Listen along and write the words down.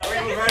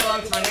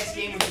along to our next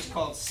game, which is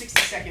called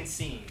 60-second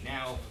scene.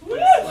 Now,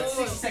 what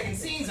 60-second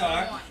scenes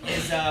are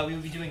is we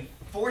will be doing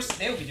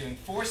they will be doing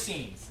 4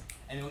 scenes,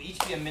 and they will each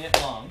be a minute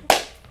long.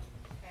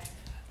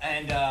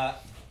 And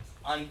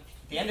on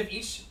the end of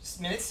each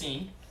minute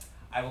scene,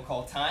 I will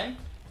call time,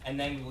 and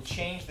then we will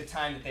change the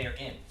time that they are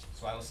in.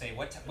 So I will say,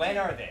 when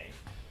are they?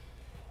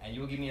 And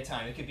you will give me a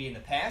time. It could be in the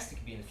past, it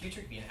could be in the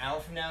future, it could be an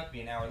hour from now, it could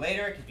be an hour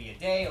later, it could be a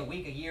day, a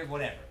week, a year,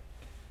 whatever.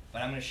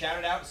 But I'm going to shout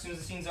it out as soon as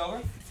the scene's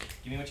over.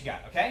 Give me what you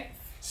got, okay?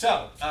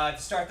 So, to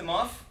start them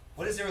off,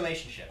 what is their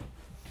relationship?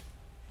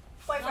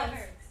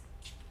 Boyfriends.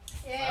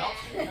 Yeah.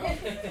 Well,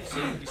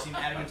 you seem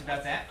adamant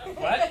about that.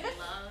 What?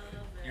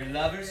 Your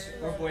lovers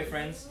or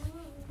boyfriends,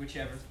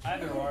 whichever.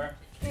 Either or.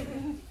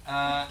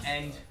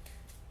 And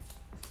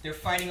they're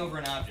fighting over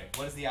an object.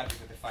 What is the object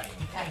that they're fighting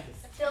over? Cactus.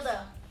 Dildo.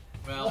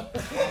 Well.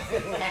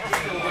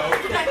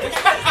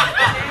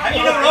 Have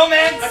you no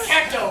romance? A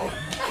cacto.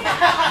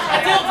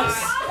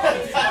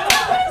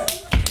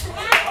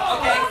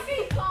 Okay.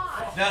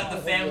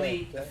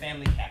 The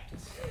family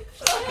cactus.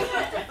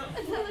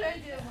 Another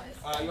idea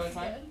of You want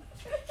time?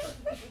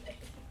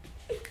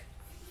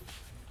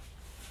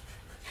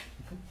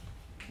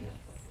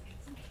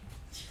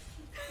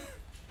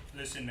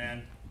 Listen,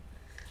 man.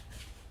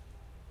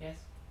 Yes.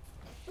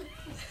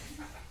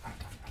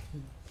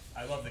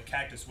 I love the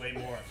cactus way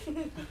more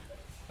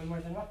Way more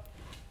than what?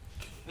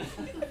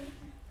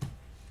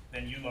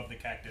 than you love the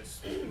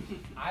cactus.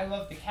 I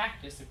love the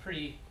cactus a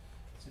pretty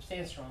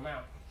substantial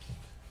amount.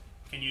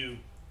 Can you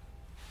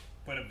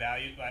put a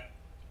value,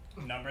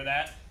 number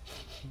that?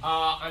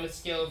 On a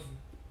scale of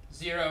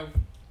 0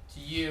 to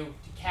you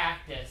to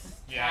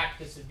cactus, Yeah.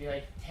 cactus would be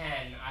like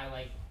 10. I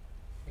like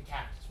the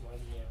cactus more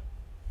than you.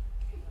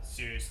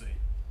 Seriously.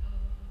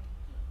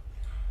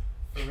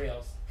 For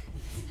reals.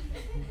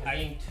 I'm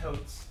being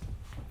totes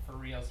for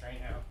reals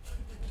right now.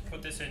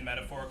 Put this in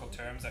metaphorical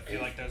terms. I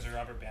feel like there's a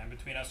rubber band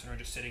between us, and we're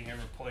just sitting here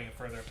and we're pulling it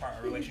further apart.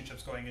 Our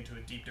relationship's going into a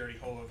deep, dirty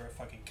hole over a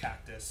fucking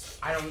cactus.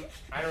 I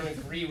don't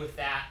agree with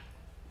that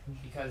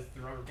because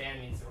the rubber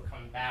band means that we're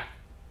coming back.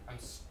 I'm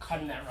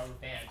cutting that rubber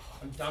band.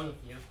 I'm done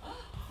with you.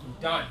 I'm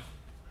done.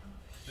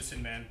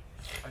 Listen, man.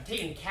 I'm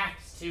taking the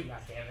cactus too,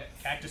 goddammit.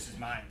 Cactus is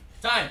mine.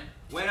 Time.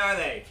 When are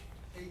they?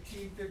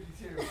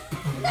 1852.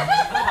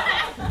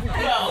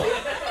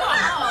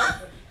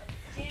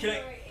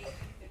 January 8th.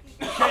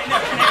 Can I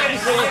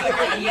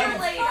A year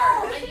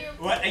later.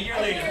 What? A year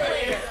later.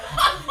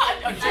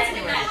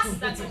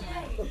 That's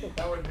okay.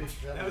 That would be.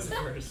 That was the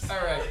first. All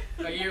right,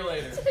 a year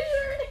later.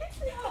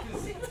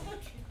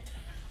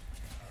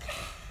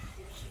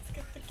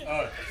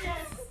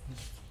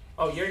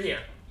 Oh, you're here.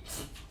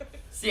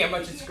 See how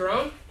much it's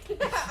grown?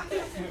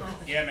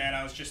 Yeah, man.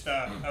 I was just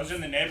I was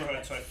in the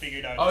neighborhood, so I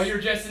figured out. Oh, you're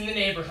just in the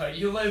neighborhood.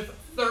 You live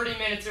 30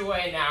 minutes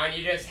away now, and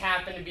you just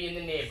happen to be in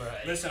the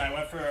neighborhood. Listen, I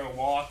went for a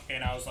walk,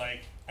 and I was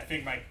like, I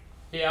think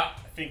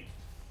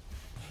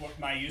what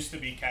my used to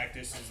be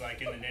cactus is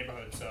like in the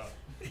neighborhood. So.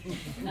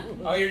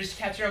 Oh, you're just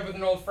catching up with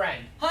an old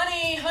friend.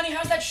 Honey,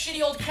 how's that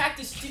shitty old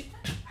cactus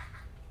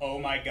Oh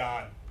my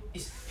God.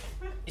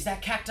 Is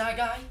that cacti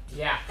guy?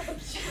 Yeah.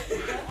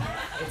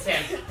 It's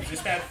him. Is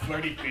this that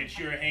flirty bitch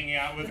you were hanging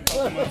out with a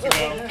couple months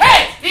ago?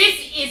 Hey!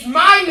 This is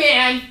my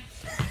man!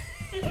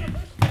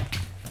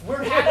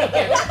 We're happy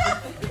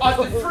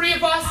together. The three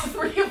of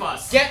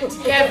us get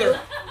together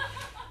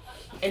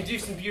and do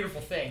some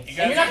beautiful things. You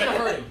And you're not guys- gonna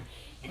hurt him.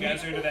 You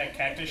guys are into that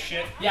cactus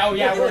shit? Yeah, we're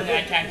into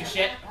that cactus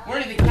shit. We're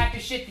into the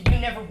cactus shit that you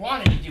never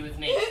wanted to do with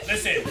me.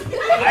 Listen,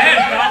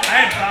 I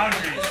had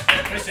boundaries.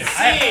 Listen,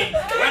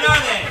 When are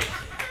they?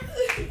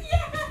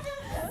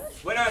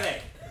 When are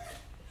they?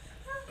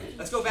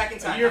 Let's go back in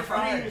time. 3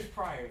 years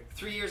prior.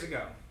 3 years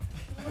ago.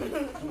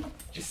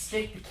 Just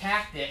stick the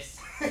cactus.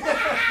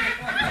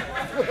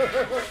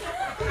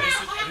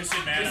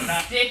 listen, man, I'm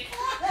not.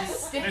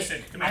 Just stick Listen,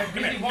 it. come I here, come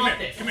really here, want come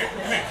here, this. come here,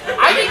 come here,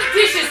 I did the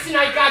dishes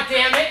tonight,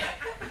 goddammit!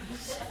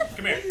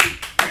 come here.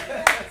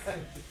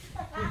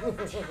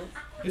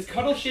 This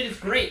cuddle shit is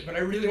great, but I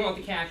really want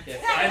the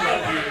cactus.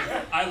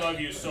 I love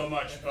you so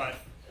much, but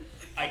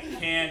I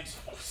can't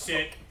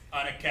sit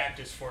on a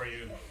cactus for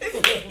you.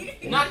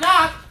 Knock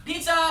knock!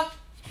 Pizza!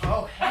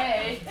 Oh,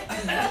 hey.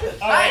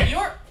 Hi,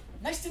 you're...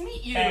 Nice to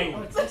meet you. Hey.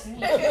 Oh, it's nice to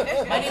meet you. My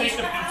I'll name take is...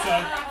 the pizza.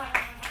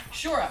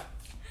 Sure.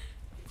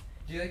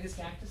 Do you like this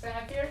cactus I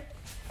have here?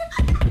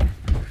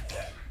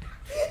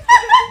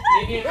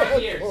 Maybe in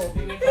 5 years.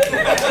 Maybe in 5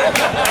 years.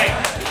 Hey,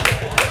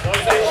 what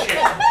was that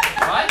shit?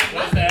 What?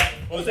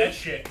 What was that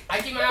shit? I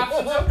keep my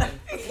options open.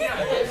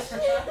 Yeah,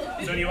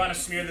 So do you want to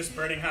smear this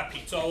burning hot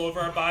pizza all over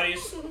our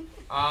bodies?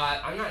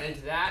 I'm not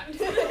into that.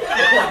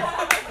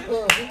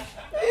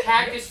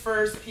 Cactus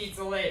first,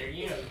 pizza later.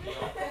 You know the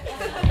deal.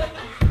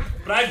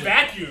 But I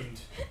vacuumed.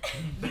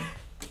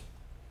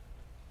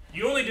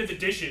 You only did the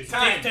dishes.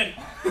 Time. 10.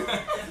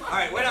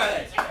 Alright, when are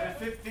they?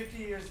 50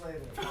 years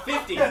later.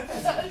 50.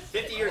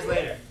 50 years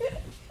later.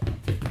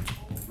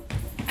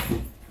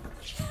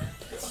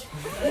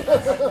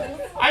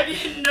 I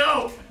didn't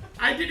know.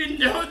 I didn't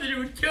know that it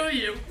would kill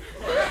you.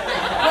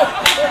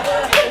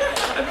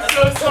 I'm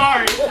so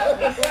sorry.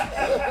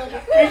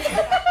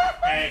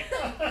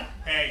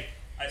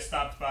 guys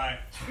stopped by.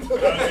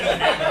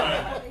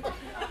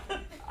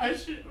 I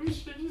was in the neighborhood. We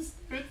should just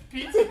with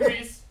pizza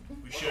grease.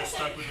 We should have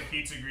stuck with the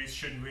pizza grease,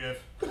 shouldn't we have?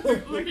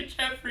 Look at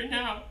Jeffrey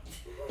now.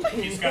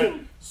 He's got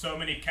so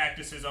many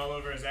cactuses all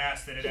over his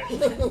ass that it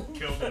actually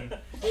killed him.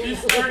 They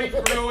started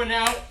growing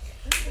out,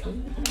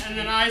 and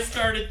then I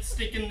started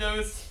sticking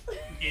those.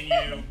 In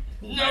you.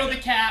 No, the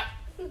cat.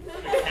 The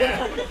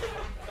cat.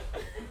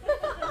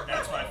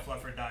 That's why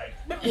Fluffer died.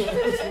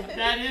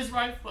 That is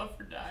why Fluffer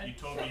You died.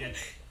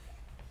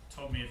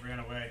 told me it ran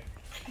away.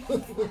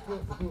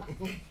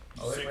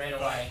 Oh, it Sick ran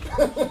fuck. away.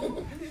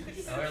 Oh,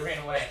 it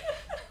ran away.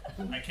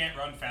 I can't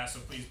run fast, so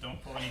please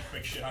don't pull any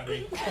quick shit on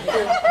me.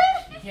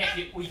 You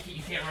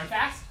can't run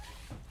fast?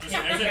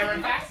 Listen, You can't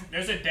run fast?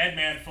 there's a dead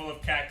man full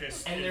of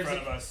cactus And in there's front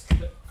a- of us.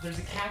 There's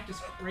a cactus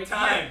right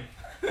Time.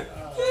 here.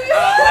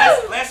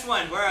 Last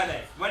one. Where are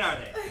they? When are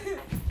they?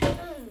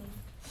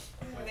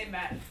 When they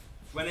met.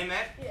 When they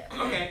met? Yeah.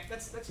 Okay,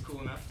 that's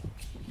cool enough.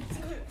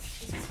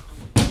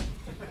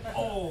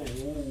 Oh.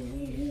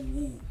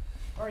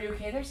 Are you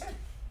okay there, sir?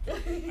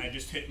 I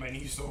just hit my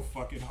knee so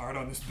fucking hard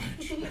on this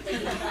bench. You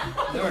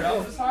know what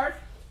else is hard?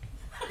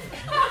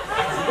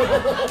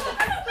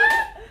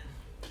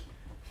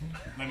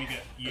 Let me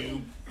get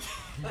you.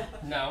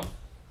 No.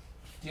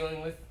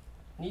 Dealing with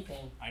knee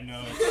pain. I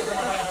know. It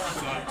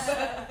sucks.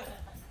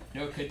 You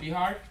know what could be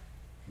hard?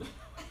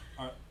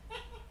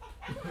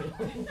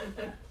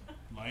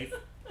 Life.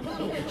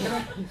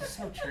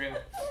 So true.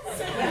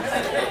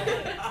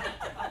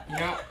 You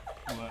know,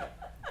 What?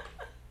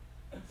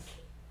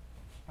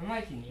 I'm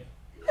liking you.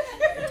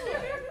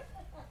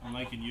 I'm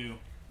liking you.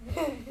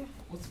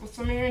 What's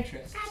some of your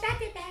interests? I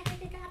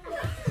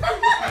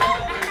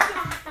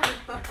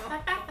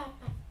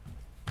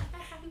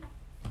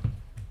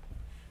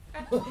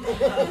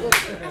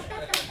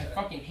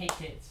fucking hate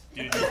kids.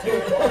 Dude, me too.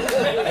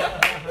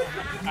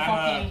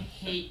 Fucking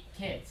hate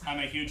kids. I'm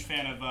a huge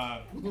fan of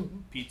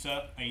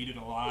pizza. I eat it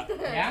a lot.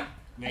 Yeah?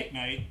 Late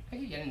night. I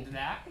could get into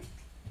that.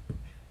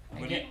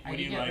 What do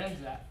you like?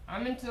 Into that.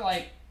 I'm into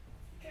like.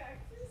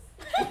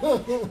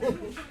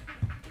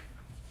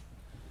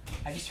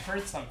 I just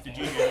heard something.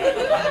 Did you hear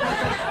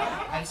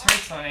that? I just heard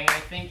something. I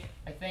think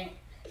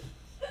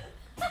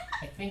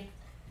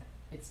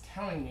it's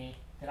telling me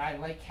that I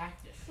like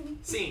cactus.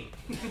 Scene.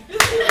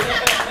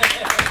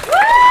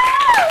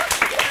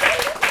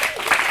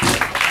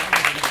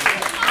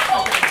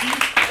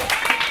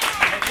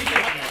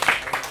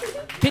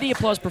 Pity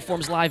Applause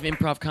performs live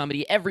improv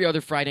comedy every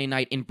other Friday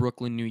night in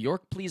Brooklyn, New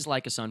York. Please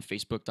like us on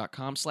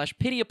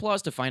Facebook.com/Pity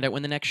Applause to find out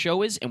when the next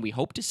show is, and we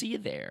hope to see you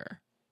there.